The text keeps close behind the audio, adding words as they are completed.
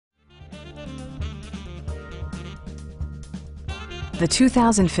the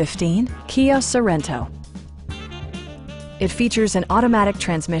 2015 Kia Sorento. It features an automatic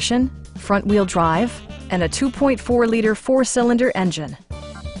transmission, front-wheel drive, and a 2.4-liter four-cylinder engine.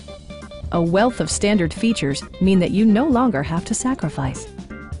 A wealth of standard features mean that you no longer have to sacrifice,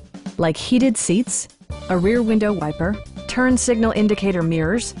 like heated seats, a rear window wiper, turn signal indicator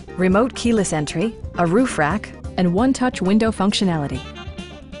mirrors, remote keyless entry, a roof rack, and one-touch window functionality.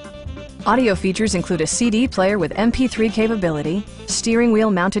 Audio features include a CD player with MP3 capability, steering wheel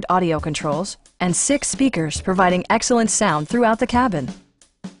mounted audio controls, and 6 speakers providing excellent sound throughout the cabin.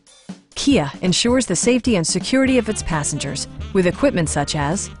 Kia ensures the safety and security of its passengers with equipment such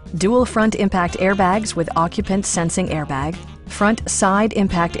as dual front impact airbags with occupant sensing airbag, front side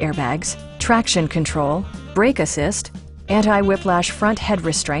impact airbags, traction control, brake assist, anti-whiplash front head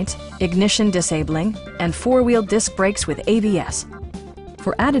restraints, ignition disabling, and 4-wheel disc brakes with ABS.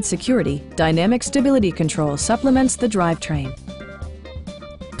 For added security, dynamic stability control supplements the drivetrain.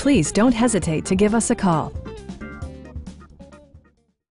 Please don't hesitate to give us a call.